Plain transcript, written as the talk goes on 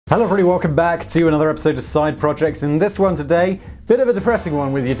Hello everybody, welcome back to another episode of Side Projects. In this one today, bit of a depressing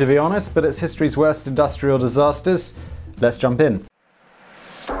one with you to be honest, but it's history's worst industrial disasters. Let's jump in.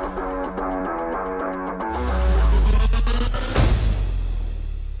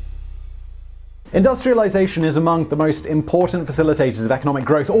 Industrialization is among the most important facilitators of economic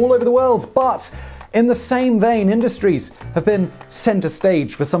growth all over the world, but in the same vein, industries have been center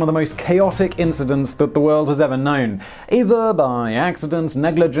stage for some of the most chaotic incidents that the world has ever known. Either by accident,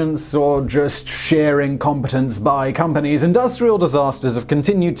 negligence, or just sheer incompetence by companies, industrial disasters have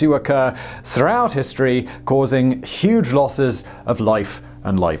continued to occur throughout history, causing huge losses of life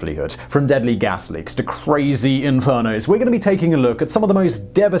and livelihood. From deadly gas leaks to crazy infernos, we're going to be taking a look at some of the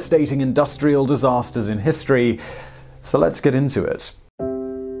most devastating industrial disasters in history. So let's get into it.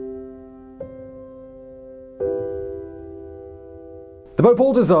 The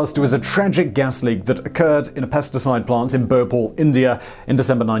Bhopal disaster was a tragic gas leak that occurred in a pesticide plant in Bhopal, India in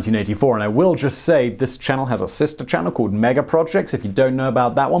December 1984. And I will just say this channel has a sister channel called Mega Projects. If you don't know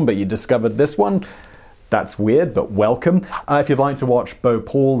about that one, but you discovered this one, that's weird, but welcome. If you'd like to watch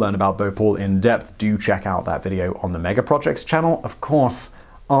Bhopal, learn about Bhopal in depth, do check out that video on the Mega Projects channel. Of course,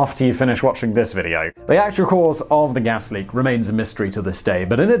 after you finish watching this video. The actual cause of the gas leak remains a mystery to this day,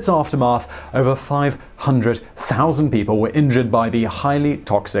 but in its aftermath, over 500,000 people were injured by the highly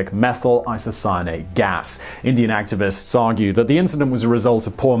toxic methyl isocyanate gas. Indian activists argue that the incident was a result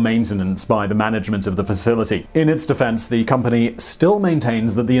of poor maintenance by the management of the facility. In its defense, the company still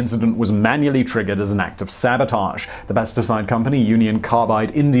maintains that the incident was manually triggered as an act of sabotage. The pesticide company Union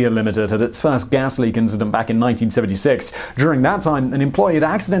Carbide India Limited had its first gas leak incident back in 1976. During that time, an employee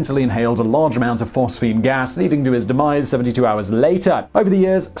had accidentally inhaled a large amount of phosphine gas, leading to his demise 72 hours later. Over the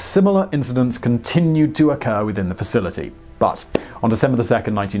years, similar incidents continued to occur within the facility. But on December 2,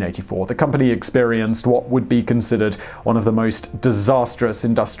 1984, the company experienced what would be considered one of the most disastrous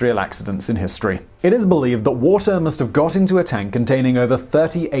industrial accidents in history. It is believed that water must have got into a tank containing over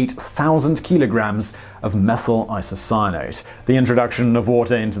 38,000 kilograms of methyl isocyanate. The introduction of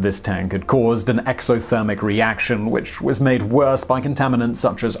water into this tank had caused an exothermic reaction, which was made worse by contaminants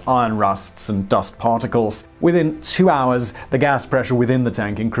such as iron rusts and dust particles. Within 2 hours, the gas pressure within the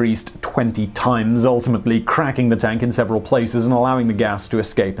tank increased 20 times, ultimately cracking the tank in several places and allowing the gas to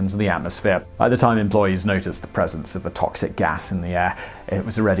escape into the atmosphere. By the time employees noticed the presence of the toxic gas in the air, it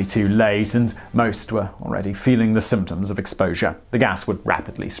was already too late, and most were already feeling the symptoms of exposure. The gas would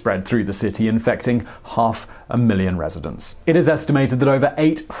rapidly spread through the city, infecting 500,000 residents. It is estimated that over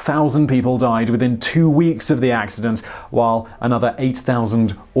 8,000 people died within 2 weeks of the accident, while another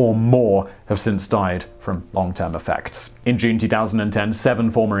 8,000 or more have since died from long-term effects. In June 2010, 7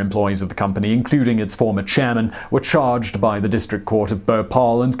 former employees of the company, including its former chairman, were charged by the District Court of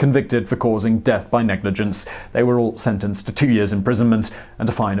Bhopal and convicted for causing death by negligence. They were all sentenced to 2 years imprisonment and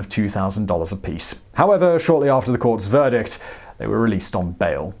a fine of $2,000 apiece. However, shortly after the court's verdict, they were released on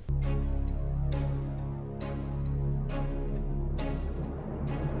bail.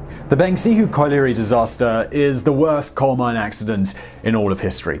 The Bengsihu colliery disaster is the worst coal mine accident in all of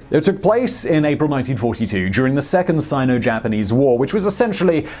history. It took place in April 1942 during the Second Sino-Japanese War, which was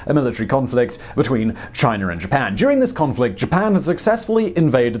essentially a military conflict between China and Japan. During this conflict, Japan had successfully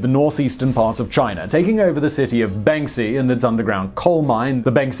invaded the northeastern part of China, taking over the city of Bengsi and its underground coal mine,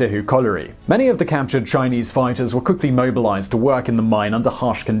 the Bengsihu colliery. Many of the captured Chinese fighters were quickly mobilized to work in the mine under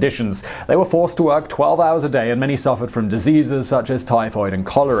harsh conditions. They were forced to work 12 hours a day, and many suffered from diseases such as typhoid and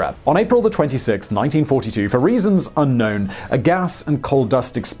cholera. On April 26, 1942, for reasons unknown, a gas and coal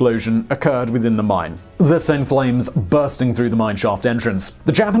dust explosion occurred within the mine. This sent flames bursting through the mineshaft entrance.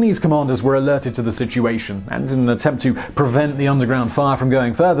 The Japanese commanders were alerted to the situation, and in an attempt to prevent the underground fire from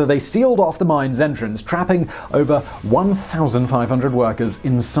going further, they sealed off the mine's entrance, trapping over 1,500 workers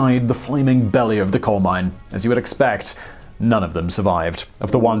inside the flaming belly of the coal mine. As you would expect, none of them survived.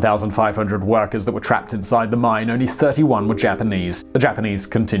 Of the 1,500 workers that were trapped inside the mine, only 31 were Japanese. The Japanese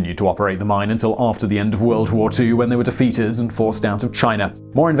continued to operate the mine until after the end of World War II, when they were defeated and forced out of China.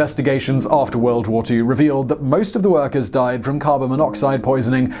 More investigations after World War II revealed that most of the workers died from carbon monoxide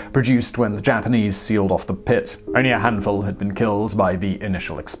poisoning produced when the Japanese sealed off the pit. Only a handful had been killed by the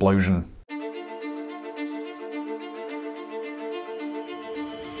initial explosion.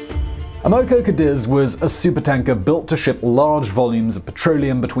 Amoco Cadiz was a supertanker built to ship large volumes of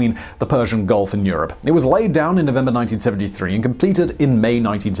petroleum between the Persian Gulf and Europe. It was laid down in November 1973 and completed in May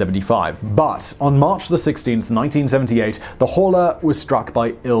 1975. But on March 16, 1978, the hauler was struck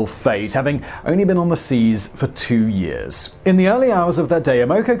by ill fate, having only been on the seas for 2 years. In the early hours of that day,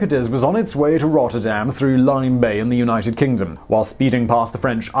 Amoco Cadiz was on its way to Rotterdam through Lyme Bay in the United Kingdom. While speeding past the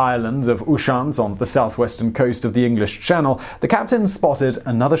French island of Ushant on the southwestern coast of the English Channel, the captain spotted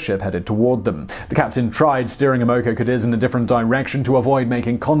another ship headed toward them. The captain tried steering Amoco Cadiz in a different direction to avoid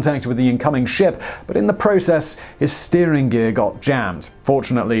making contact with the incoming ship, but in the process, his steering gear got jammed.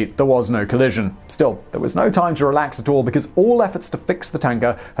 Fortunately, there was no collision. Still, there was no time to relax at all because all efforts to fix the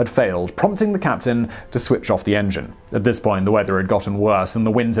tanker had failed, prompting the captain to switch off the engine. At this point, the weather had gotten worse and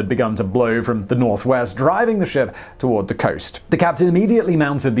the wind had begun to blow from the northwest, driving the ship toward the coast. The captain immediately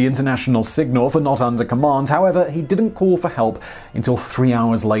mounted the international signal for not under command. However, he didn't call for help until 3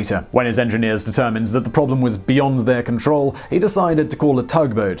 hours later. When his engineers determined that the problem was beyond their control, he decided to call a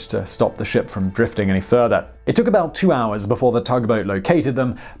tugboat to stop the ship from drifting any further. It took about 2 hours before the tugboat located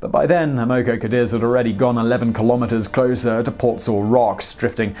them, but by then, Amoco Cadiz had already gone 11 kilometers closer to Port Saul Rocks,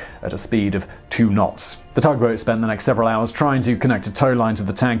 drifting at a speed of 2 knots. The tugboat spent the next several hours trying to connect a tow line to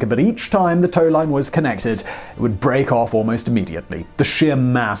the tanker, but each time the tow line was connected, it would break off almost immediately. The sheer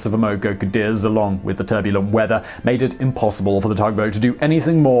mass of Amoco Cadiz, along with the turbulent weather, made it impossible for the tugboat to do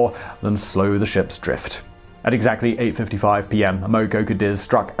anything more than slow the ship's drift. At exactly 8:55 p.m., Amoco Cadiz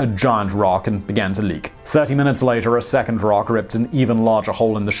struck a giant rock and began to leak. 30 minutes later, a second rock ripped an even larger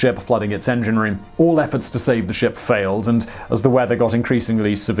hole in the ship, flooding its engine room. All efforts to save the ship failed, and as the weather got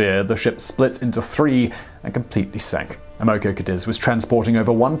increasingly severe, the ship split into 3 and completely sank. Amoco Cadiz was transporting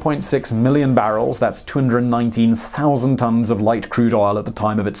over 1.6 million barrels, that's 219,000 tons of light crude oil at the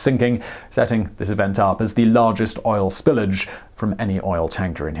time of its sinking, setting this event up as the largest oil spillage from any oil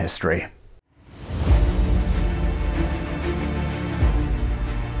tanker in history.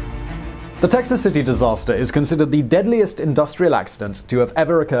 The Texas City disaster is considered the deadliest industrial accident to have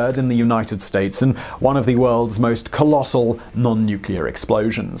ever occurred in the United States and one of the world's most colossal non-nuclear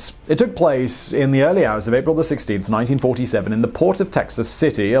explosions. It took place in the early hours of April 16, 1947 in the port of Texas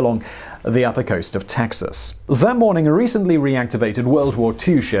City along the upper coast of Texas. That morning, a recently reactivated World War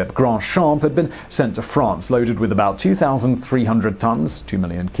II ship, Grand Champ, had been sent to France, loaded with about 2,300 tons, 2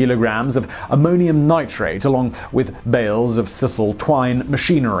 million kilograms, of ammonium nitrate, along with bales of sisal twine,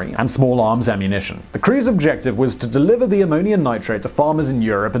 machinery, and small arms ammunition. The crew's objective was to deliver the ammonium nitrate to farmers in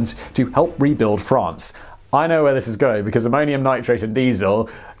Europe and to help rebuild France. I know where this is going, because ammonium nitrate and diesel,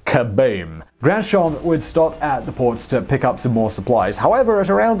 kaboom. Grand Champ would stop at the ports to pick up some more supplies. However, at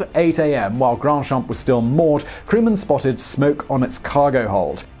around 8 a.m., while Grand Champ was still moored, crewmen spotted smoke on its cargo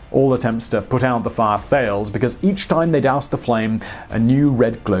hold. All attempts to put out the fire failed because each time they doused the flame, a new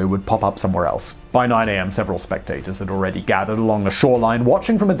red glow would pop up somewhere else. By 9 a.m., several spectators had already gathered along the shoreline,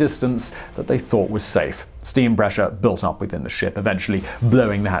 watching from a distance that they thought was safe. Steam pressure built up within the ship, eventually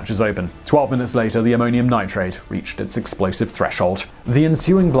blowing the hatches open. 12 minutes later, the ammonium nitrate reached its explosive threshold. The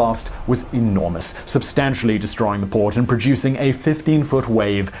ensuing blast was enormous, substantially destroying the port and producing a 15-foot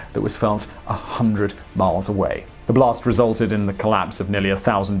wave that was felt 100 miles away. The blast resulted in the collapse of nearly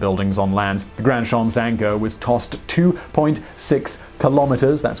 1,000 buildings on land. The Grand Champ's anchor was tossed 2.6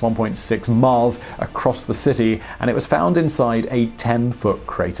 kilometers, that's 1.6 miles, across the city, and it was found inside a 10-foot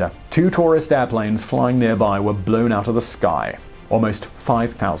crater. 2 tourist airplanes flying nearby were blown out of the sky. Almost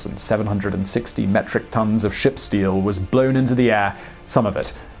 5,760 metric tons of ship steel was blown into the air, some of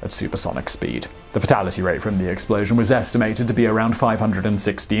it at supersonic speed. The fatality rate from the explosion was estimated to be around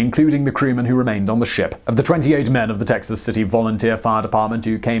 560, including the crewmen who remained on the ship. Of the 28 men of the Texas City Volunteer Fire Department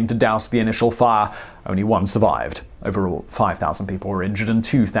who came to douse the initial fire, only 1 survived. Overall, 5,000 people were injured and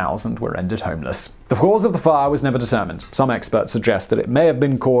 2,000 were rendered homeless. The cause of the fire was never determined. Some experts suggest that it may have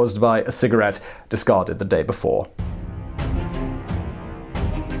been caused by a cigarette discarded the day before.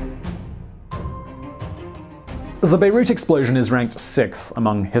 The Beirut explosion is ranked 6th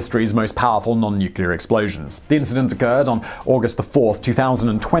among history's most powerful non-nuclear explosions. The incident occurred on August 4,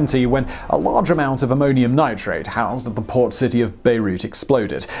 2020, when a large amount of ammonium nitrate housed at the port city of Beirut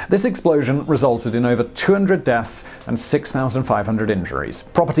exploded. This explosion resulted in over 200 deaths and 6,500 injuries.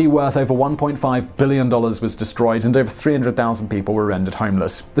 Property worth over $1.5 billion was destroyed and over 300,000 people were rendered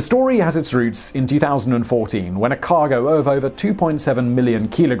homeless. The story has its roots in 2014, when a cargo of over 2.7 million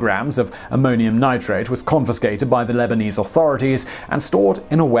kilograms of ammonium nitrate was confiscated by the Lebanese authorities and stored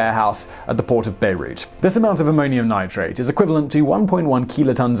in a warehouse at the port of Beirut. This amount of ammonium nitrate is equivalent to 1.1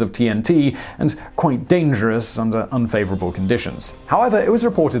 kilotons of TNT and quite dangerous under unfavorable conditions. However, it was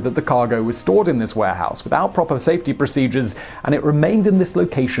reported that the cargo was stored in this warehouse without proper safety procedures, and it remained in this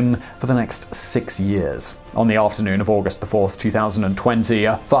location for the next 6 years. On the afternoon of August 4, 2020,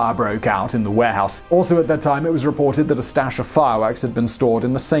 a fire broke out in the warehouse. Also at that time, it was reported that a stash of fireworks had been stored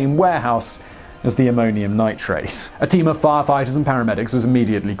in the same warehouse as the ammonium nitrate. A team of firefighters and paramedics was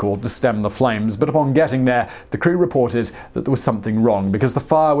immediately called to stem the flames, but upon getting there, the crew reported that there was something wrong because the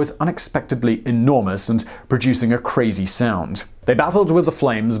fire was unexpectedly enormous and producing a crazy sound. They battled with the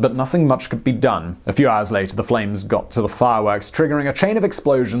flames, but nothing much could be done. A few hours later, the flames got to the fireworks, triggering a chain of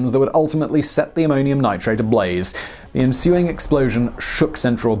explosions that would ultimately set the ammonium nitrate ablaze. The ensuing explosion shook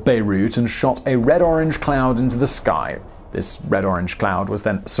central Beirut and shot a red-orange cloud into the sky. This red-orange cloud was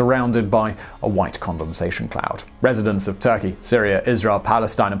then surrounded by a white condensation cloud. Residents of Turkey, Syria, Israel,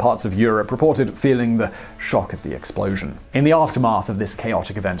 Palestine, and parts of Europe reported feeling the shock of the explosion. In the aftermath of this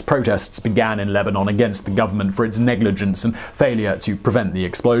chaotic event, protests began in Lebanon against the government for its negligence and failure to prevent the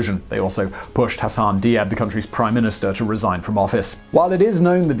explosion. They also pushed Hassan Diab, the country's prime minister, to resign from office. While it is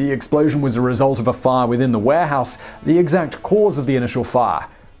known that the explosion was a result of a fire within the warehouse, the exact cause of the initial fire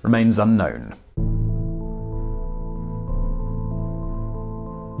remains unknown.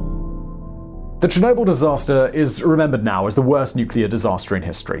 The Chernobyl disaster is remembered now as the worst nuclear disaster in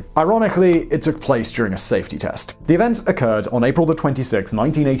history. Ironically, it took place during a safety test. The event occurred on April 26,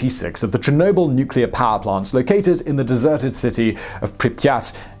 1986 at the Chernobyl nuclear power plants located in the deserted city of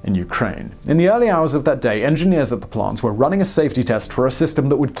Pripyat in Ukraine. In the early hours of that day, engineers at the plants were running a safety test for a system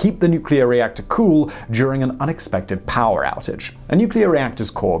that would keep the nuclear reactor cool during an unexpected power outage. A nuclear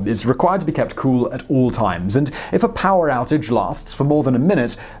reactor's core is required to be kept cool at all times, and if a power outage lasts for more than a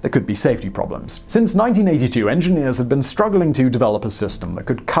minute, there could be safety problems. Since 1982, engineers had been struggling to develop a system that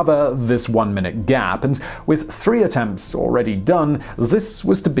could cover this 1-minute gap, and with 3 attempts already done, this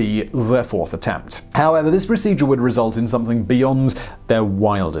was to be their 4th attempt. However, this procedure would result in something beyond their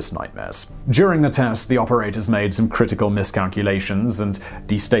wildest nightmares. During the test, the operators made some critical miscalculations and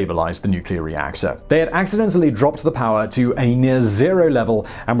destabilized the nuclear reactor. They had accidentally dropped the power to a near zero level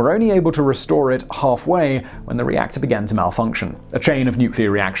and were only able to restore it halfway when the reactor began to malfunction. A chain of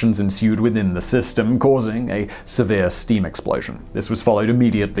nuclear reactions ensued within the system, causing a severe steam explosion. This was followed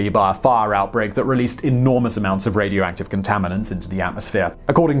immediately by a fire outbreak that released enormous amounts of radioactive contaminants into the atmosphere.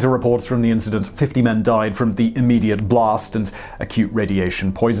 According to reports from the incident, 50 men died from the immediate blast and acute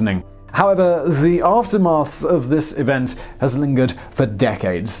radiation poisoning. However, the aftermath of this event has lingered for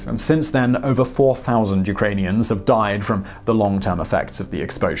decades, and since then, over 4,000 Ukrainians have died from the long-term effects of the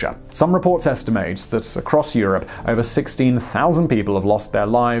exposure. Some reports estimate that across Europe, over 16,000 people have lost their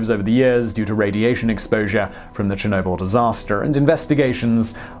lives over the years due to radiation exposure from the Chernobyl disaster, and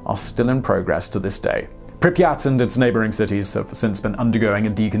investigations are still in progress to this day. Pripyat and its neighboring cities have since been undergoing a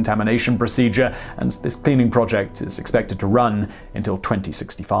decontamination procedure, and this cleaning project is expected to run until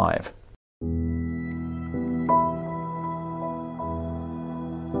 2065.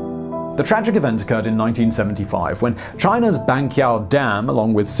 The tragic event occurred in 1975 when China's Banqiao Dam,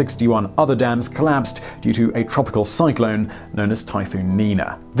 along with 61 other dams, collapsed due to a tropical cyclone known as Typhoon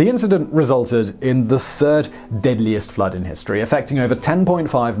Nina. The incident resulted in the 3rd deadliest flood in history, affecting over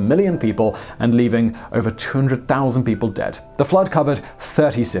 10.5 million people and leaving over 200,000 people dead. The flood covered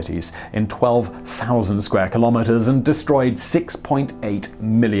 30 cities in 12,000 square kilometers and destroyed 6.8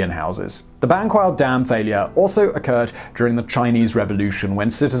 million houses. The Banqiao Dam failure also occurred during the Chinese Revolution,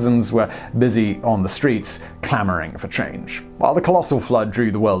 when citizens were busy on the streets clamoring for change. While the colossal flood drew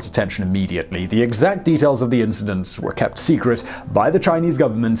the world's attention immediately, the exact details of the incident were kept secret by the Chinese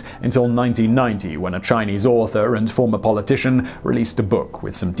government until 1990, when a Chinese author and former politician released a book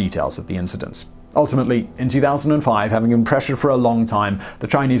with some details of the incident. Ultimately, in 2005, having been pressured for a long time, the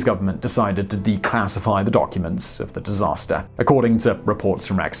Chinese government decided to declassify the documents of the disaster. According to reports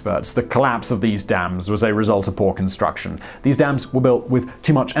from experts, the collapse of these dams was a result of poor construction. These dams were built with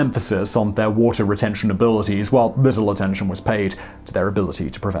too much emphasis on their water retention abilities, while little attention was paid to their ability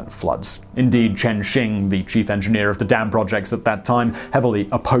to prevent floods. Indeed, Chen Xing, the chief engineer of the dam projects at that time, heavily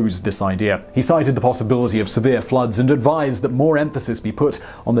opposed this idea. He cited the possibility of severe floods and advised that more emphasis be put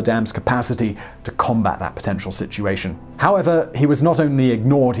on the dam's capacity to combat that potential situation. However, he was not only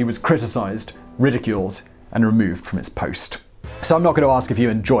ignored, he was criticized, ridiculed, and removed from his post. So I'm not going to ask if you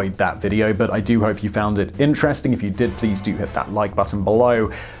enjoyed that video, but I do hope you found it interesting. If you did, please do hit that like button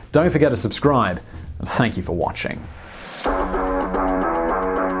below. Don't forget to subscribe, and thank you for watching.